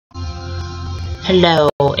Hello,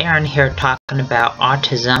 Aaron here talking about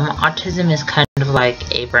autism. Autism is kind of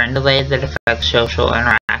like a brain delay that affects social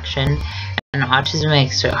interaction, and autism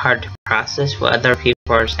makes it hard to process what other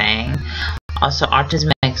people are saying. Also,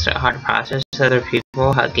 autism makes it hard to process other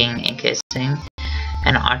people hugging and kissing,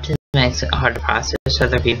 and autism makes it hard to process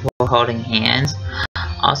other people holding hands.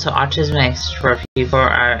 Also, autism makes where people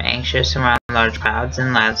are anxious around large crowds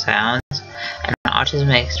and loud sounds, and autism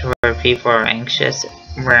makes where people are anxious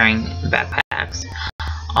wearing backpacks.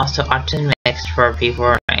 Also, autism makes where people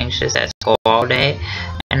are anxious at school all day,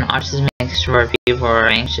 and autism makes where people are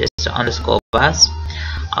anxious on the school bus.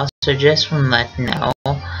 Also, just want to let you know,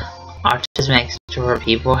 autism makes where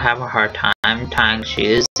people have a hard time tying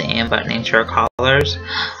shoes and buttoning shirt collars.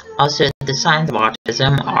 Also, the signs of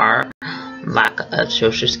autism are lack of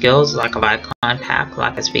social skills, lack of eye contact,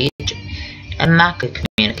 lack of speech, and lack of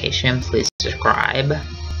communication. Please subscribe.